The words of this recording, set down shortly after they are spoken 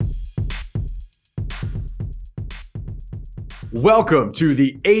Welcome to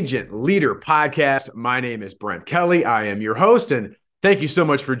the Agent Leader Podcast. My name is Brent Kelly. I am your host, and thank you so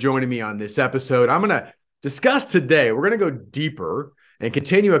much for joining me on this episode. I'm going to discuss today, we're going to go deeper and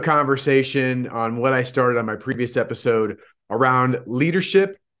continue a conversation on what I started on my previous episode around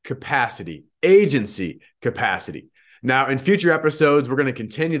leadership capacity, agency capacity. Now, in future episodes, we're going to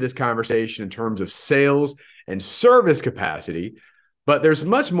continue this conversation in terms of sales and service capacity. But there's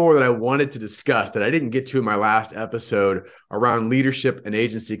much more that I wanted to discuss that I didn't get to in my last episode around leadership and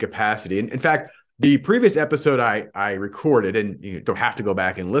agency capacity. And in fact, the previous episode I recorded, and you don't have to go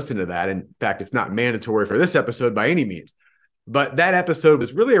back and listen to that. In fact, it's not mandatory for this episode by any means. But that episode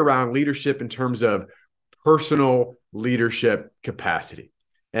was really around leadership in terms of personal leadership capacity.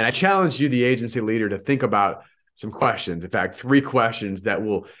 And I challenged you, the agency leader, to think about some questions. In fact, 3 questions that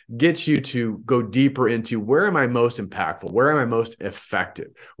will get you to go deeper into where am I most impactful? Where am I most effective?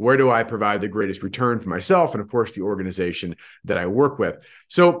 Where do I provide the greatest return for myself and, of course, the organization that I work with?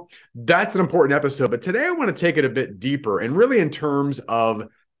 So that's an important episode. But today I want to take it a bit deeper and really in terms of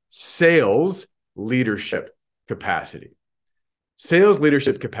sales leadership capacity. Sales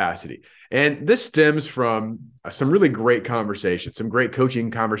leadership capacity. And this stems from some really great conversations, some great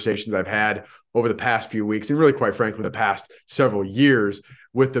coaching conversations I've had over the past few weeks, and really, quite frankly, the past several years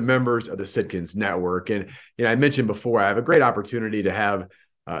with the members of the Sitkins Network. And I mentioned before, I have a great opportunity to have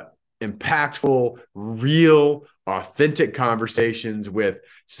impactful, real, authentic conversations with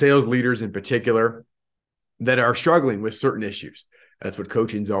sales leaders in particular that are struggling with certain issues. That's what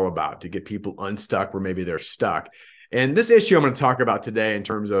coaching is all about, to get people unstuck where maybe they're stuck. And this issue I'm going to talk about today in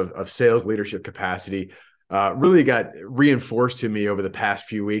terms of sales leadership capacity really got reinforced to me over the past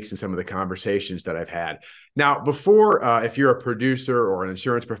few weeks in some of the conversations that I've had. Now, before, if you're a producer or an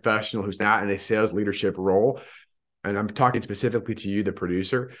insurance professional who's not in a sales leadership role, and I'm talking specifically to you, the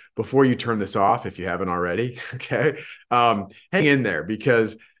producer, before you turn this off, if you haven't already, okay, hang in there,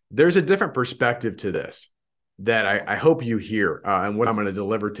 because there's a different perspective to this that I hope you hear and what I'm going to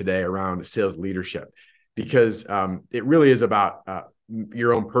deliver today around sales leadership. Because it really is about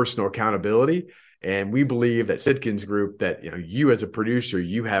your own personal accountability. And we believe that Sitkins Group, that you as a producer,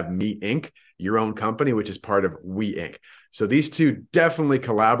 you have Me Inc., your own company, which is part of We Inc. So these two definitely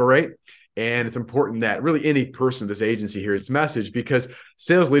collaborate. And it's important that really any person in this agency hears this message, because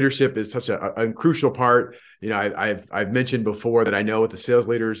sales leadership is such a crucial part. I've mentioned before that I know with the sales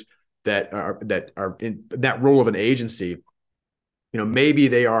leaders that are in that role of an agency, maybe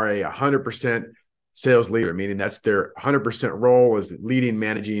they are 100% sales leader, meaning that's their 100% role is leading,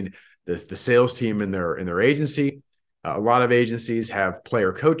 managing the sales team in their agency. A lot of agencies have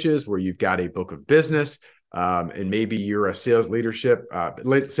player coaches where you've got a book of business, and maybe you're a sales leadership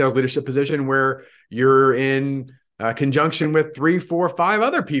position where you're in conjunction with 3, 4, 5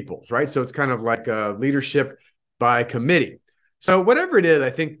 other people, right? So it's kind of like a leadership by committee. So whatever it is, I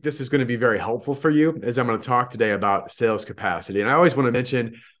think this is going to be very helpful for you as I'm going to talk today about sales capacity. And I always want to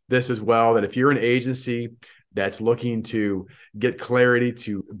mention this as well, that if you're an agency that's looking to get clarity,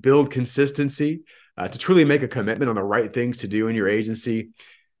 to build consistency, to truly make a commitment on the right things to do in your agency,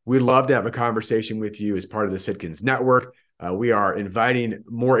 we'd love to have a conversation with you as part of the Sitkins Network. We are inviting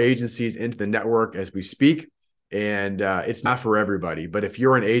more agencies into the network as we speak. And it's not for everybody, but if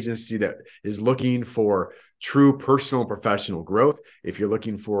you're an agency that is looking for true personal and professional growth, if you're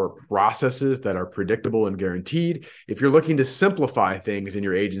looking for processes that are predictable and guaranteed, if you're looking to simplify things in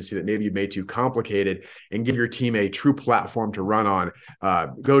your agency that maybe you've made too complicated and give your team a true platform to run on,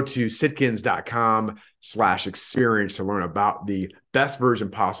 go to sitkins.com/experience to learn about the best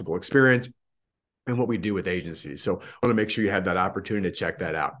version possible experience and what we do with agencies. So I want to make sure you have that opportunity to check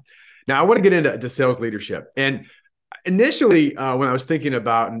that out. Now, I want to get into sales leadership. And initially, when I was thinking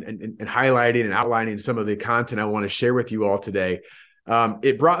about and highlighting and outlining some of the content I want to share with you all today,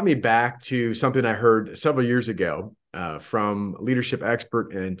 it brought me back to something I heard several years ago from leadership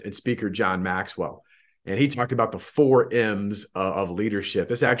expert and speaker John Maxwell. And he talked about the 4 M's of leadership.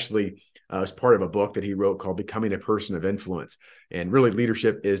 This actually was part of a book that he wrote called Becoming a Person of Influence. And really,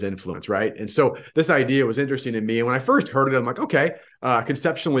 leadership is influence, right? And so this idea was interesting to me. And when I first heard it, I'm like, okay,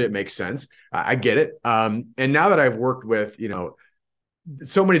 conceptually, it makes sense. I get it. And now that I've worked with,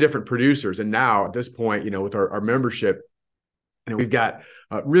 so many different producers, and now at this point, with our membership, we've got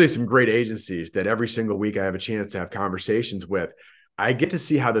really some great agencies that every single week I have a chance to have conversations with. I get to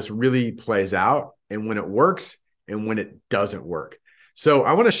see how this really plays out and when it works and when it doesn't work. So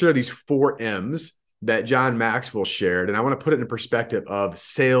I want to share these 4 M's that John Maxwell shared, and I want to put it in perspective of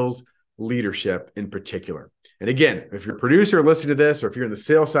sales leadership in particular. And again, if you're a producer listening to this, or if you're in the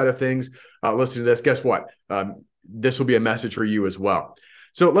sales side of things listening to this, guess what? This will be a message for you as well.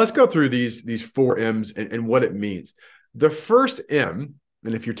 So let's go through these 4 M's and what it means. The first M,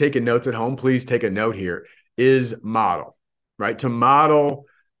 and if you're taking notes at home, please take a note here, is model, right? To model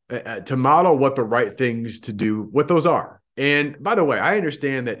what the right things to do, what those are. And by the way, I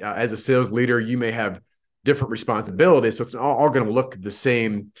understand that as a sales leader, you may have different responsibilities, so it's all going to look the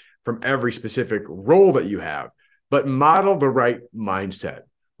same from every specific role that you have. But model the right mindset.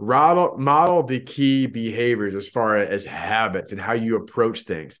 Model the key behaviors as far as habits and how you approach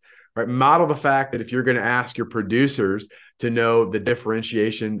things. Right? Model the fact that if you're going to ask your producers to know the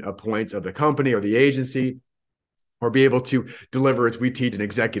differentiation of points of the company or the agency, or be able to deliver, as we teach, an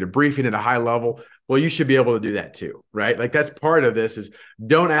executive briefing at a high level, well, you should be able to do that too, right? Like that's part of this is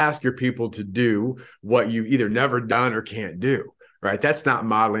don't ask your people to do what you've either never done or can't do, right? That's not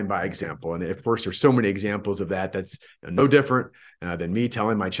modeling by example. And of course, there's so many examples of that. That's no different than me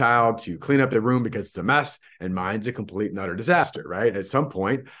telling my child to clean up their room because it's a mess and mine's a complete and utter disaster, right? At some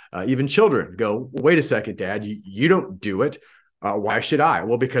point, even children go, wait a second, Dad, you don't do it. Why should I?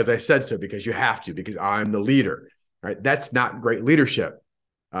 Well, because I said so, because you have to, because I'm the leader. Right? That's not great leadership.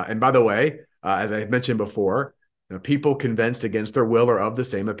 And by the way, as I mentioned before, people convinced against their will are of the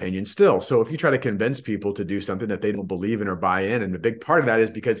same opinion still. So if you try to convince people to do something that they don't believe in or buy in, and a big part of that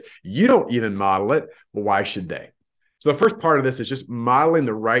is because you don't even model it, well, why should they? So the first part of this is just modeling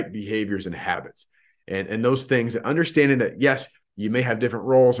the right behaviors and habits. And those things, understanding that, yes, you may have different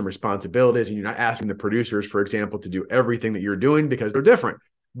roles and responsibilities, and you're not asking the producers, for example, to do everything that you're doing because they're different.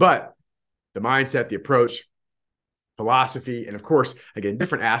 But the mindset, the approach, philosophy, and of course, again,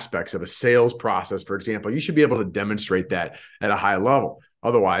 different aspects of a sales process, for example, you should be able to demonstrate that at a high level.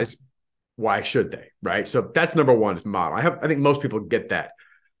 Otherwise, why should they, right? So that's number one, is model. I think most people get that.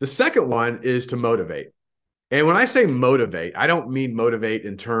 The second one is to motivate. And when I say motivate, I don't mean motivate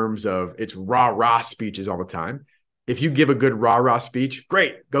in terms of it's rah-rah speeches all the time. If you give a good rah-rah speech,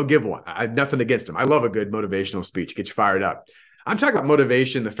 great, go give one. I have nothing against them. I love a good motivational speech, get you fired up. I'm talking about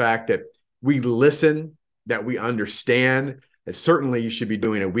motivation, the fact that we listen, that we understand that certainly you should be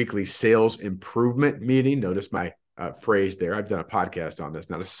doing a weekly sales improvement meeting. Notice my phrase there. I've done a podcast on this,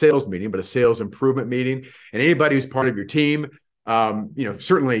 not a sales meeting, but a sales improvement meeting. And anybody who's part of your team,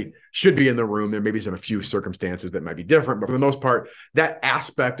 certainly should be in the room. There may be a few circumstances that might be different, but for the most part, that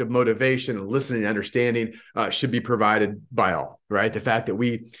aspect of motivation and listening and understanding should be provided by all, right? The fact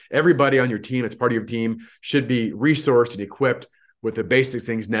that everybody on your team, it's part of your team, should be resourced and equipped with the basic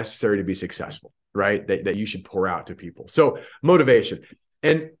things necessary to be successful, right? That you should pour out to people. So motivation.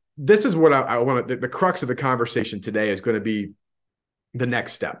 And this is what I want to, the crux of the conversation today is going to be the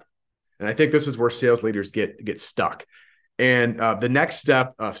next step. And I think this is where sales leaders get stuck. And the next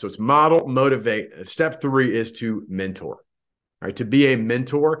step, so it's model, motivate. Step 3 is to mentor, right? To be a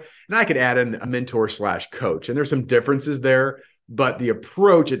mentor. And I could add in a mentor/coach. And there's some differences there, but the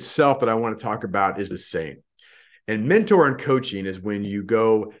approach itself that I want to talk about is the same. And mentor and coaching is when you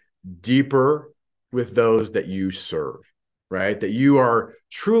go deeper with those that you serve, right? That you are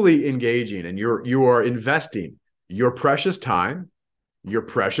truly engaging and you are investing your precious time, your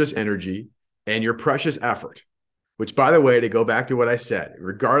precious energy, and your precious effort, which, by the way, to go back to what I said,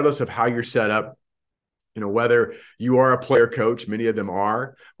 regardless of how you're set up, whether you are a player coach, many of them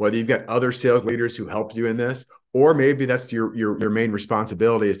are, whether you've got other sales leaders who help you in this, or maybe that's your main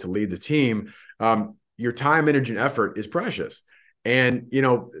responsibility is to lead the team. Your time, energy, and effort is precious. And,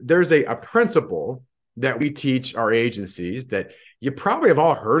 there's a principle that we teach our agencies that you probably have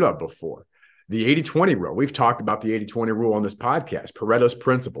all heard of before. The 80-20 rule. We've talked about the 80-20 rule on this podcast, Pareto's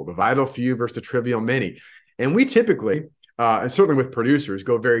principle, the vital few versus the trivial many. And we typically, and certainly with producers,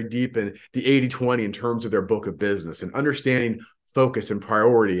 go very deep in the 80-20 in terms of their book of business and understanding focus and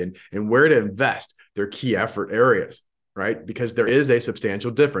priority and where to invest their key effort areas. Right? Because there is a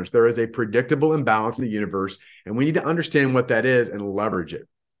substantial difference. There is a predictable imbalance in the universe, and we need to understand what that is and leverage it.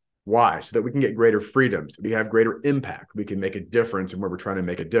 Why? So that we can get greater freedoms. We have greater impact. We can make a difference in where we're trying to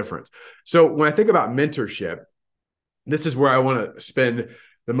make a difference. So when I think about mentorship, this is where I want to spend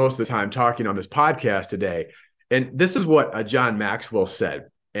the most of the time talking on this podcast today. And this is what John Maxwell said.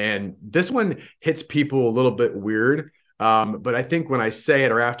 And this one hits people a little bit weird. But I think when I say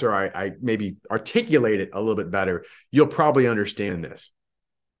it or after I maybe articulate it a little bit better, you'll probably understand this.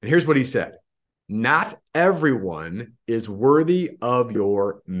 And here's what he said. Not everyone is worthy of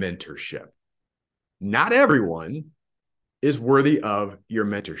your mentorship. Not everyone is worthy of your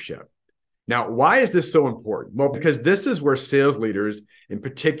mentorship. Now, why is this so important? Well, because this is where sales leaders in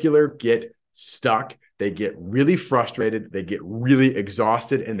particular get stuck. They get really frustrated. They get really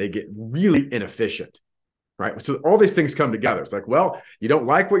exhausted and they get really inefficient. right? So all these things come together. It's like, well, you don't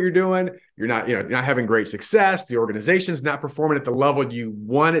like what you're doing. You're not having great success. The organization's not performing at the level you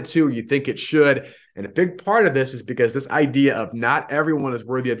want it to, you think it should. And a big part of this is because this idea of not everyone is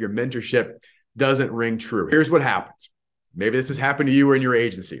worthy of your mentorship doesn't ring true. Here's what happens. Maybe this has happened to you or in your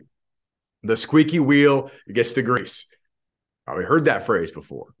agency. The squeaky wheel gets the grease. Probably heard that phrase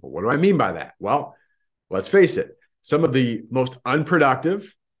before. But what do I mean by that? Well, let's face it. Some of the most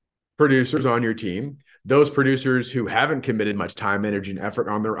unproductive producers on your team, those producers who haven't committed much time, energy, and effort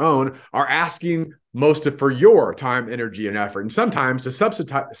on their own, are asking for your time, energy, and effort, and sometimes to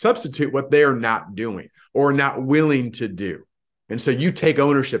substitute what they are not doing or not willing to do. And so you take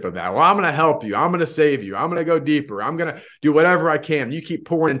ownership of that. Well, I'm going to help you. I'm going to save you. I'm going to go deeper. I'm going to do whatever I can. You keep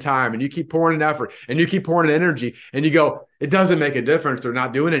pouring in time and you keep pouring in effort and you keep pouring in energy and you go, it doesn't make a difference. They're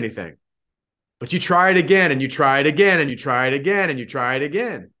not doing anything. But you try it again and you try it again and you try it again and you try it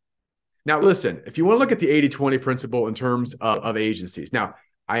again. Now, listen, if you want to look at the 80-20 principle in terms of agencies. Now,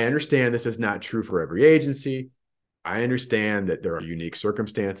 I understand this is not true for every agency. I understand that there are unique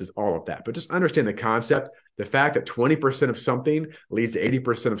circumstances, all of that. But just understand the concept, the fact that 20% of something leads to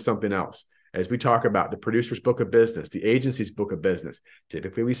 80% of something else. As we talk about the producer's book of business, the agency's book of business,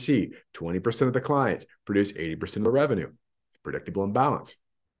 typically we see 20% of the clients produce 80% of the revenue. It's predictable and balanced.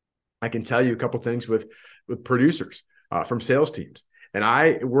 I can tell you a couple things with producers from sales teams. And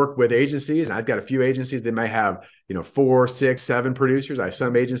I work with agencies, and I've got a few agencies that may have, 4, 6, 7 producers. I have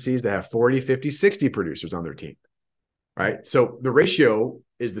some agencies that have 40, 50, 60 producers on their team, right? So the ratio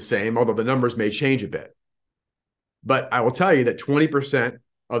is the same, although the numbers may change a bit. But I will tell you that 20%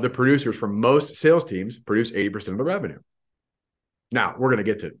 of the producers from most sales teams produce 80% of the revenue. Now, we're going to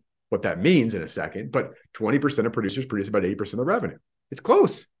get to what that means in a second, but 20% of producers produce about 80% of the revenue. It's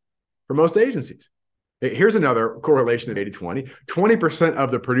close for most agencies. Here's another correlation of 80-20. 20% of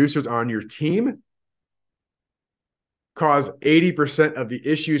the producers on your team cause 80% of the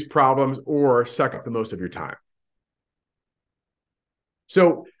issues, problems, or suck up the most of your time.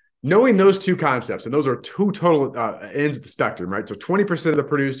 So knowing those two concepts, and those are two total ends of the spectrum, right? So 20% of the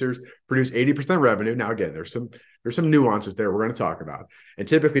producers produce 80% of revenue. Now, again, there's some nuances there we're going to talk about. And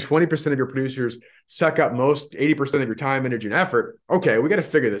typically 20% of your producers suck up most 80% of your time, energy, and effort. Okay, we got to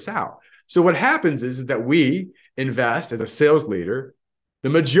figure this out. So what happens is that we invest as a sales leader, the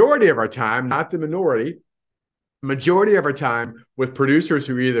majority of our time, not the minority, majority of our time with producers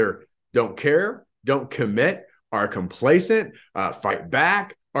who either don't care, don't commit, are complacent, fight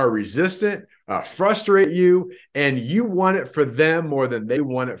back, are resistant, frustrate you, and you want it for them more than they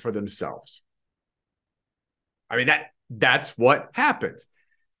want it for themselves. I mean, that's what happens.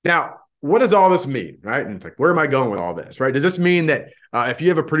 Now, what does all this mean, right? And like, where am I going with all this, right? Does this mean that if you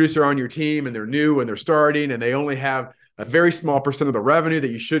have a producer on your team and they're new and they're starting and they only have a very small percent of the revenue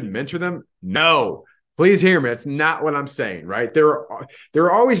that you shouldn't mentor them? No, please hear me. That's not what I'm saying, right? There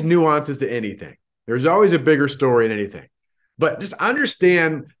are always nuances to anything. There's always a bigger story in anything. But just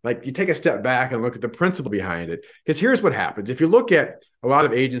understand, like, you take a step back and look at the principle behind it. Because here's what happens. If you look at a lot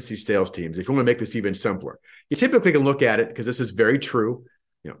of agency sales teams, if you want to make this even simpler, you typically can look at it, because this is very true.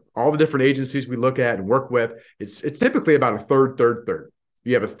 All the different agencies we look at and work with, it's typically about a third.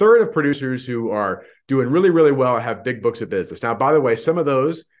 You have a third of producers who are doing really, really well and have big books of business. Now, by the way, some of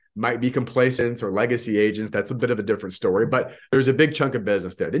those might be complacents or legacy agents. That's a bit of a different story, but there's a big chunk of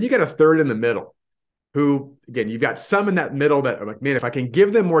business there. Then you got a third in the middle who, again, you've got some in that middle that are like, man, if I can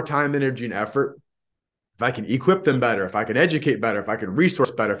give them more time, energy, and effort, if I can equip them better, if I can educate better, if I can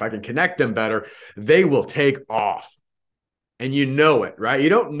resource better, if I can connect them better, they will take off. And you know it, right? You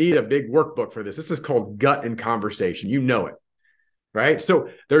don't need a big workbook for this. This is called gut and conversation. You know it, right? So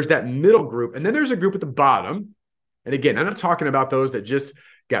there's that middle group. And then there's a group at the bottom. And again, I'm not talking about those that just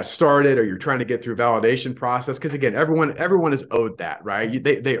got started or you're trying to get through validation process. Because again, everyone is owed that, right?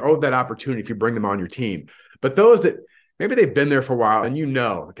 They owed that opportunity if you bring them on your team. But those that maybe they've been there for a while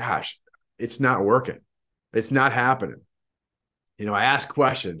and gosh, it's not working. It's not happening. I ask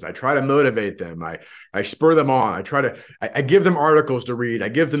questions. I try to motivate them. I spur them on. I give them articles to read. I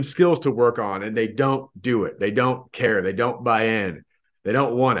give them skills to work on, and they don't do it. They don't care. They don't buy in. They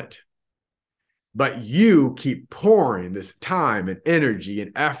don't want it. But you keep pouring this time and energy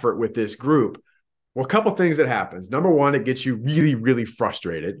and effort with this group. Well, a couple things that happens. Number one, it gets you really, really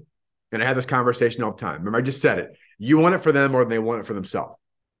frustrated. And I have this conversation all the time. Remember, I just said it. You want it for them more than they want it for themselves.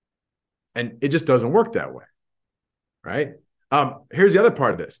 And it just doesn't work that way, right? Here's the other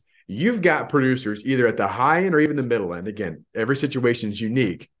part of this. You've got producers either at the high end or even the middle end. Again, every situation is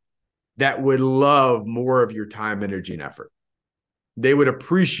unique, that would love more of your time, energy, and effort. They would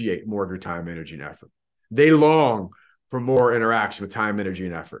appreciate more of your time, energy, and effort. They long for more interaction with time, energy,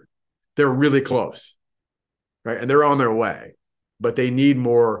 and effort. They're really close. right? And they're on their way, but they need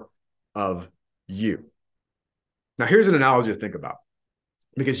more of you. Now, here's an analogy to think about.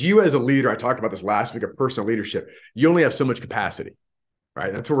 Because you as a leader, I talked about this last week of personal leadership, you only have so much capacity,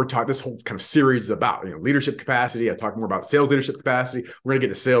 right? That's what we're talking, this whole kind of series is about, leadership capacity. I talk more about sales leadership capacity. We're going to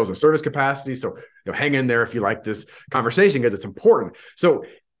get to sales and service capacity. So, hang in there if you like this conversation because it's important. So,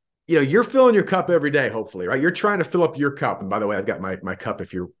 you're filling your cup every day, hopefully, right? You're trying to fill up your cup. And by the way, I've got my cup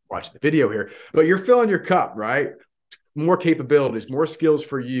if you're watching the video here, but you're filling your cup, right? More capabilities, more skills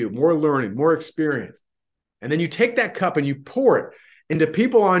for you, more learning, more experience. And then you take that cup and you pour it into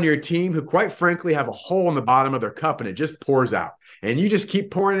people on your team who, quite frankly, have a hole in the bottom of their cup and it just pours out. And you just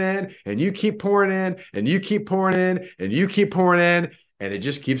keep pouring in and you keep pouring in and you keep pouring in and you keep pouring in and it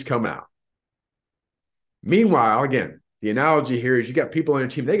just keeps coming out. Meanwhile, again, the analogy here is you got people on your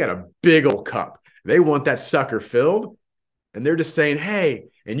team, they got a big old cup. They want that sucker filled. And they're just saying, hey,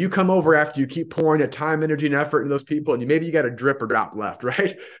 and you come over after you keep pouring that time, energy, and effort into those people, and maybe you got a drip or drop left,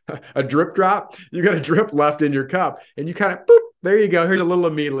 right? A drip drop, you got a drip left in your cup, and you kind of, boop, there you go. Here's a little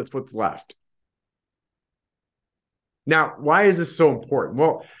of me, let's what's left. Now, why is this so important?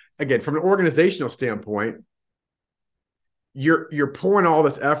 Well, again, from an organizational standpoint, you're pouring all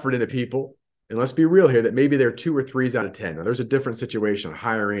this effort into people, and let's be real here, that maybe they're 2 or 3s out of 10. Now, there's a different situation,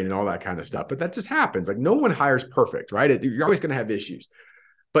 hiring and all that kind of stuff, but that just happens. Like, no one hires perfect, right? You're always going to have issues.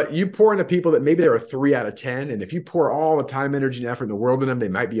 But you pour into people that maybe they're a 3 out of 10, and if you pour all the time, energy, and effort in the world in them, they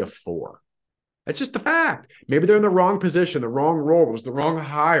might be a 4. That's just the fact. Maybe they're in the wrong position, the wrong role, it was the wrong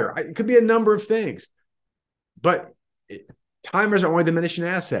hire. It could be a number of things. But time is our only diminishing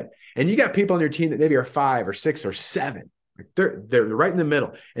asset. And you got people on your team that maybe are 5 or 6 or 7. They're right in the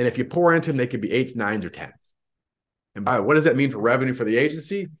middle. And if you pour into them, they could be 8s, 9s, or 10s. And by the way, what does that mean for revenue for the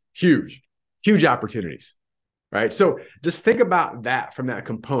agency? Huge opportunities, right? So just think about that from that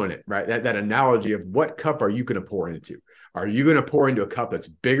component, right? That analogy of what cup are you going to pour into? Are you going to pour into a cup that's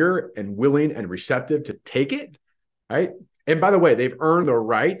bigger and willing and receptive to take it, right? And by the way, they've earned the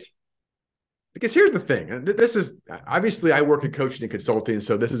right. Because here's the thing, and this is, obviously I work in coaching and consulting,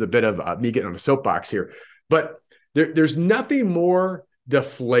 so this is a bit of me getting on a soapbox here, but there's nothing more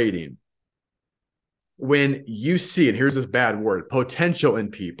deflating when you see, and here's this bad word, potential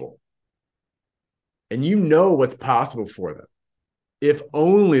in people, and you know what's possible for them. If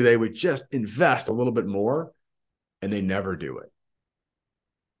only they would just invest a little bit more, and they never do it.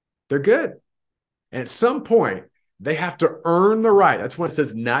 They're good. And at some point, they have to earn the right. That's when it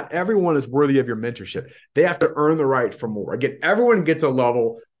says not everyone is worthy of your mentorship. They have to earn the right for more. Again, everyone gets a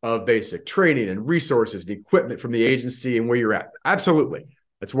level of basic training and resources and equipment from the agency and where you're at. Absolutely.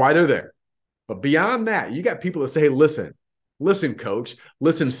 That's why they're there. But beyond that, you got people that say, hey, listen, coach,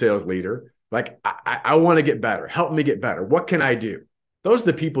 listen, sales leader, like I want to get better. Help me get better. What can I do? Those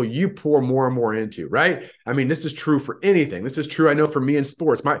are the people you pour more and more into, right? I mean, this is true for anything. This is true, I know, for me in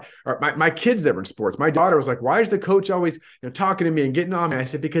sports. My kids that were in sports, my daughter was like, why is the coach always talking to me and getting on me? I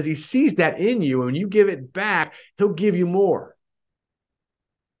said, because he sees that in you, and when you give it back, he'll give you more,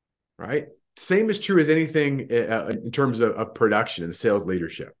 right? Same is true as anything in terms of production and sales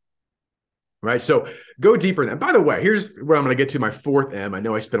leadership, right? So go deeper in that. By the way, here's where I'm going to get to my 4th M. I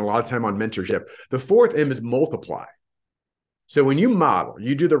know I spent a lot of time on mentorship. The 4th M is multiply. So when you model,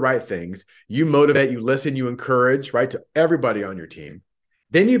 you do the right things, you motivate, you listen, you encourage, right, to everybody on your team,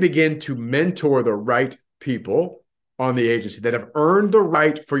 then you begin to mentor the right people on the agency that have earned the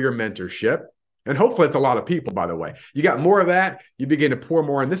right for your mentorship. And hopefully it's a lot of people, by the way. You got more of that, you begin to pour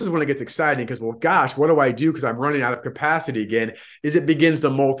more. And this is when it gets exciting because, well, gosh, what do I do? Because I'm running out of capacity again, is it begins to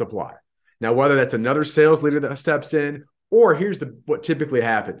multiply. Now, whether that's another sales leader that steps in, or here's what typically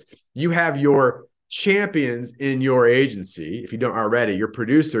happens. You have your champions in your agency, if you don't already, your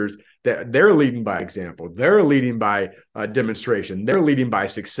producers, that they're leading by example, they're leading by demonstration, they're leading by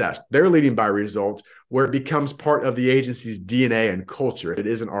success, they're leading by results, where it becomes part of the agency's DNA and culture if it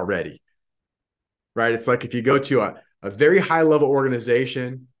isn't already, right? It's like if you go to a very high level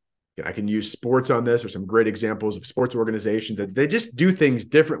organization, I can use sports on this, or some great examples of sports organizations that they just do things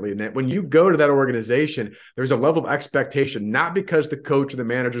differently. And that when you go to that organization, there's a level of expectation, not because the coach or the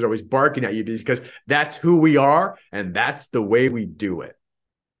manager is always barking at you, because that's who we are and that's the way we do it,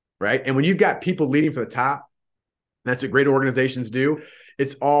 right? And when you've got people leading from the top, that's what great organizations do.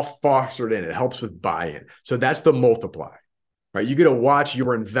 It's all fostered in. It helps with buy-in. So that's the multiply. Right, you get to watch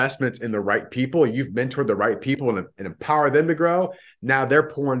your investments in the right people. You've mentored the right people and empower them to grow. Now they're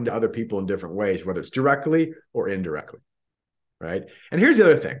pouring to other people in different ways, whether it's directly or indirectly, right? And here's the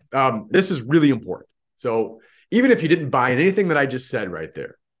other thing. This is really important. So even if you didn't buy in anything that I just said right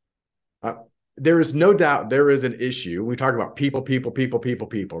there, there is no doubt there is an issue. We talk about people,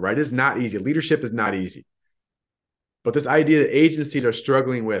 right? It's not easy. Leadership is not easy. But this idea that agencies are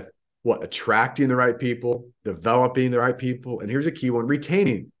struggling with what? Attracting the right people, developing the right people, and here's a key one,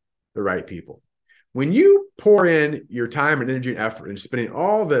 retaining the right people. When you pour in your time and energy and effort and spending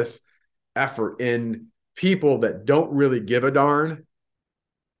all this effort in people that don't really give a darn,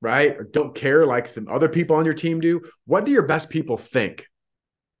 right? Or don't care like some other people on your team do, what do your best people think?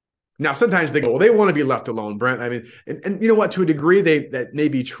 Now, sometimes they go, well, they want to be left alone, Brent. I mean, and you know what? To a degree, that may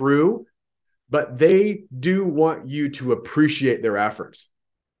be true, but they do want you to appreciate their efforts.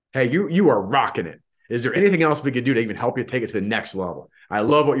 Hey, you are rocking it. Is there anything else we could do to even help you take it to the next level? I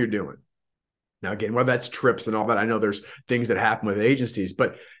love what you're doing. Now, again, whether that's trips and all that, I know there's things that happen with agencies,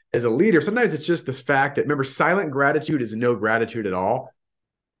 but as a leader, sometimes it's just this fact that, remember, silent gratitude is no gratitude at all.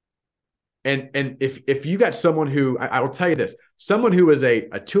 And if you got someone who, I will tell you this, someone who was a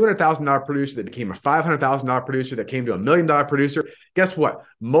 $200,000 producer that became a $500,000 producer that came to $1 million producer, guess what?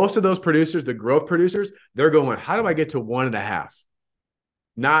 Most of those producers, the growth producers, they're going, how do I get to 1.5?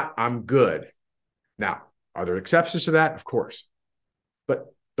 Not, I'm good. Now, are there exceptions to that? Of course.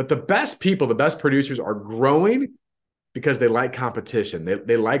 But the best people, the best producers are growing because they like competition.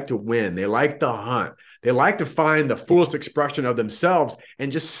 They like to win. They like the hunt. They like to find the fullest expression of themselves,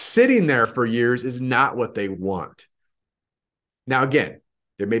 and just sitting there for years is not what they want. Now, again,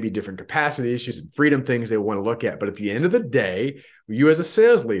 there may be different capacity issues and freedom things they want to look at, but at the end of the day, you as a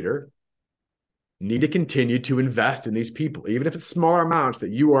sales leader need to continue to invest in these people, even if it's smaller amounts,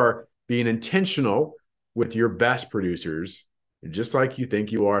 that you are being intentional with your best producers, just like you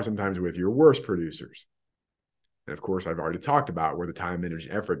think you are sometimes with your worst producers. And of course, I've already talked about where the time, energy,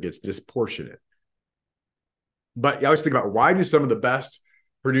 effort gets disproportionate. But I always think about, why do some of the best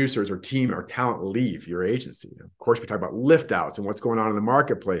producers or team or talent leave your agency? Of course, we talk about lift outs and what's going on in the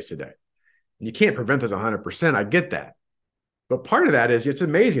marketplace today. And you can't prevent this 100%. I get that. But part of that is, it's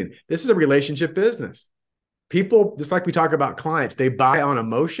amazing. This is a relationship business. People, just like we talk about clients, they buy on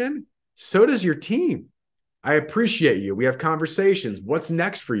emotion. So does your team. I appreciate you. We have conversations. What's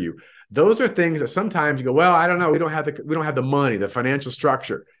next for you? Those are things that sometimes you go, well, I don't know. We don't have the money, the financial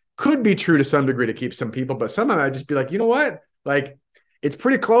structure. Could be true to some degree to keep some people, but sometimes I'd just be like, you know what? Like, it's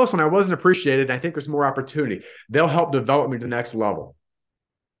pretty close and I wasn't appreciated. And I think there's more opportunity. They'll help develop me to the next level,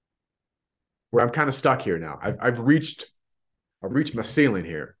 where I'm kind of stuck here now. I've reached my ceiling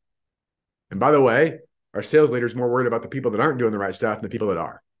here. And by the way, our sales leader is more worried about the people that aren't doing the right stuff than the people that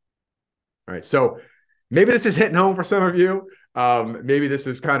are. All right. So maybe this is hitting home for some of you. Maybe this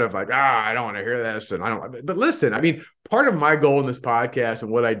is kind of like, I don't want to hear this. And I don't, but listen, I mean, part of my goal in this podcast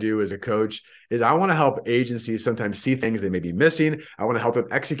and what I do as a coach is I want to help agencies sometimes see things they may be missing. I want to help them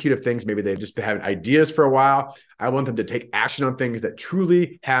execute of things. Maybe they've just been having ideas for a while. I want them to take action on things that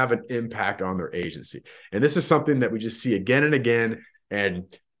truly have an impact on their agency. And this is something that we just see again and again. And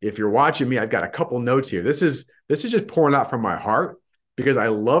if you're watching me, I've got a couple notes here. This is just pouring out from my heart, because I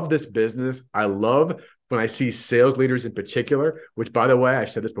love this business. I love when I see sales leaders in particular, which, by the way,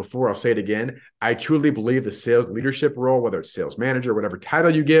 I've said this before, I'll say it again. I truly believe the sales leadership role, whether it's sales manager, whatever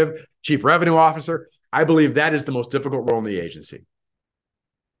title you give, chief revenue officer, I believe that is the most difficult role in the agency.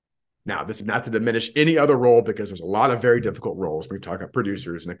 Now, this is not to diminish any other role, because there's a lot of very difficult roles. We talk about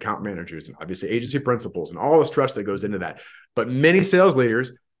producers and account managers and obviously agency principals and all the stress that goes into that. But many sales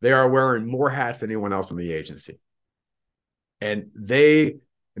leaders, they are wearing more hats than anyone else in the agency. And they,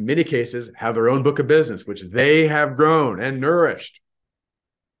 in many cases, have their own book of business, which they have grown and nourished.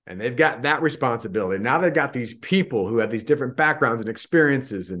 And they've got that responsibility. Now they've got these people who have these different backgrounds and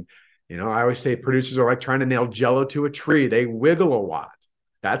experiences. And, you know, I always say producers are like trying to nail Jello to a tree. They wiggle a lot.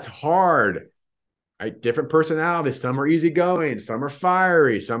 That's hard. Right? Different personalities. Some are easygoing. Some are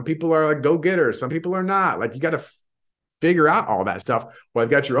fiery. Some people are like go-getters. Some people are not. Like, you got to figure out all that stuff. Well,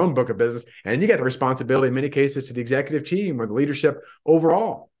 you've got your own book of business, and you got the responsibility in many cases to the executive team or the leadership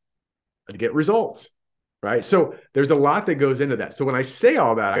overall to get results, right? So there's a lot that goes into that. So when I say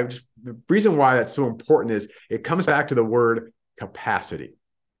all that, the reason why that's so important is it comes back to the word capacity.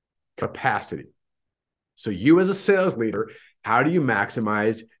 Capacity. So you as a sales leader, how do you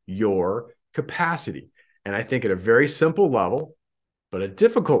maximize your capacity? And I think at a very simple level, but a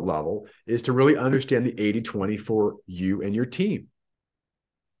difficult level, is to really understand the 80-20 for you and your team.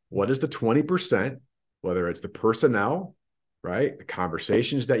 What is the 20%, whether it's the personnel, right? The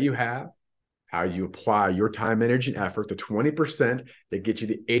conversations that you have, how you apply your time, energy, and effort, the 20% that get you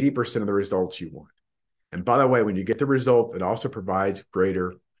the 80% of the results you want. And by the way, when you get the results, it also provides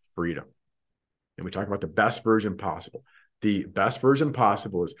greater freedom. And we talk about the best version possible. The best version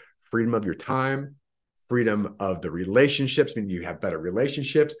possible is freedom of your time, freedom of the relationships, meaning you have better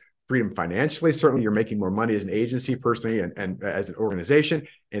relationships, freedom financially. Certainly, you're making more money as an agency personally and as an organization,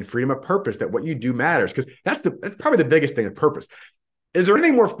 and freedom of purpose, that what you do matters. Because that's probably the biggest thing, of purpose. Is there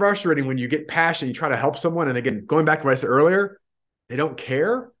anything more frustrating when you get passionate, you try to help someone, and again, going back to what I said earlier, they don't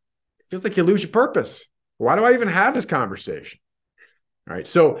care? It feels like you lose your purpose. Why do I even have this conversation? All right.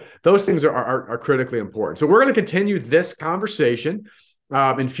 So those things are critically important. So we're going to continue this conversation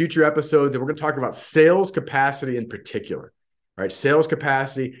in future episodes, and we're going to talk about sales capacity in particular. All right. Sales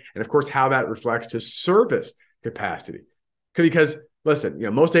capacity, and of course, how that reflects to service capacity. Because listen,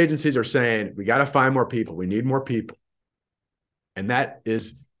 most agencies are saying we got to find more people. We need more people. And that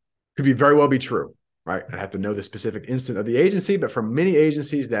could be very well be true, right? I have to know the specific instant of the agency, but for many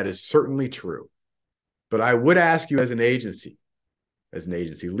agencies, that is certainly true. But I would ask you as an agency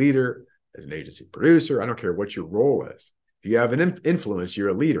leader, as an agency producer, I don't care what your role is. If you have an influence, you're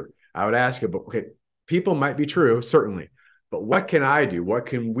a leader. I would ask you, but okay, people might be true, certainly, but what can I do? What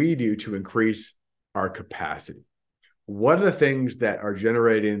can we do to increase our capacity? What are the things that are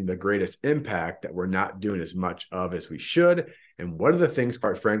generating the greatest impact that we're not doing as much of as we should? And what are the things,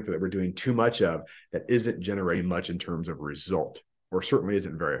 quite frankly, that we're doing too much of that isn't generating much in terms of result, or certainly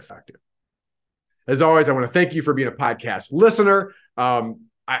isn't very effective? As always, I want to thank you for being a podcast listener.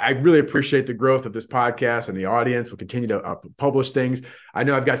 I really appreciate the growth of this podcast and the audience. We'll continue to publish things. I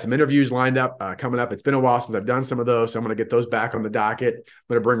know I've got some interviews lined up coming up. It's been a while since I've done some of those, so I'm going to get those back on the docket. I'm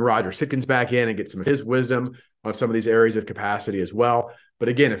going to bring Roger Sitkins back in and get some of his wisdom on some of these areas of capacity as well. But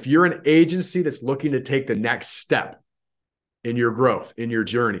again, if you're an agency that's looking to take the next step in your growth, in your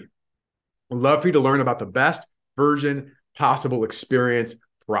journey, I'd love for you to learn about the best version possible experience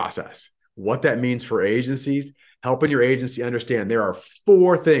process, what that means for agencies, helping your agency understand there are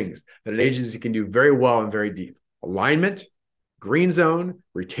 4 things that an agency can do very well and very deep: alignment, green zone,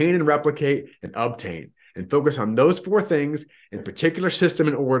 retain and replicate, and obtain. And focus on those 4 things in particular system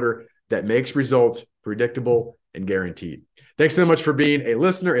and order that makes results predictable and guaranteed. Thanks so much for being a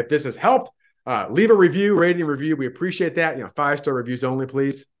listener. If this has helped, leave a review, rating, review. We appreciate that. 5-star reviews only,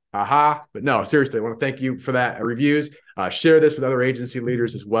 please. But no, seriously, I want to thank you for that. Reviews. Share this with other agency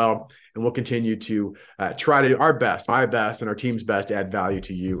leaders as well. And we'll continue to try to do our best, my best, and our team's best to add value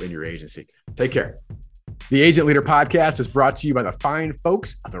to you and your agency. Take care. The Agent Leader Podcast is brought to you by the fine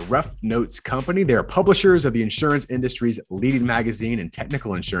folks of the Rough Notes Company. They are publishers of the insurance industry's leading magazine and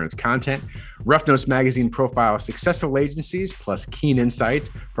technical insurance content. Rough Notes magazine profiles successful agencies plus keen insights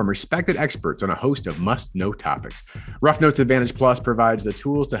from respected experts on a host of must-know topics. Rough Notes Advantage Plus provides the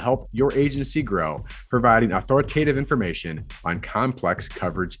tools to help your agency grow, providing authoritative information on complex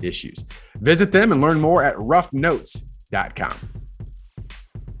coverage issues. Visit them and learn more at roughnotes.com.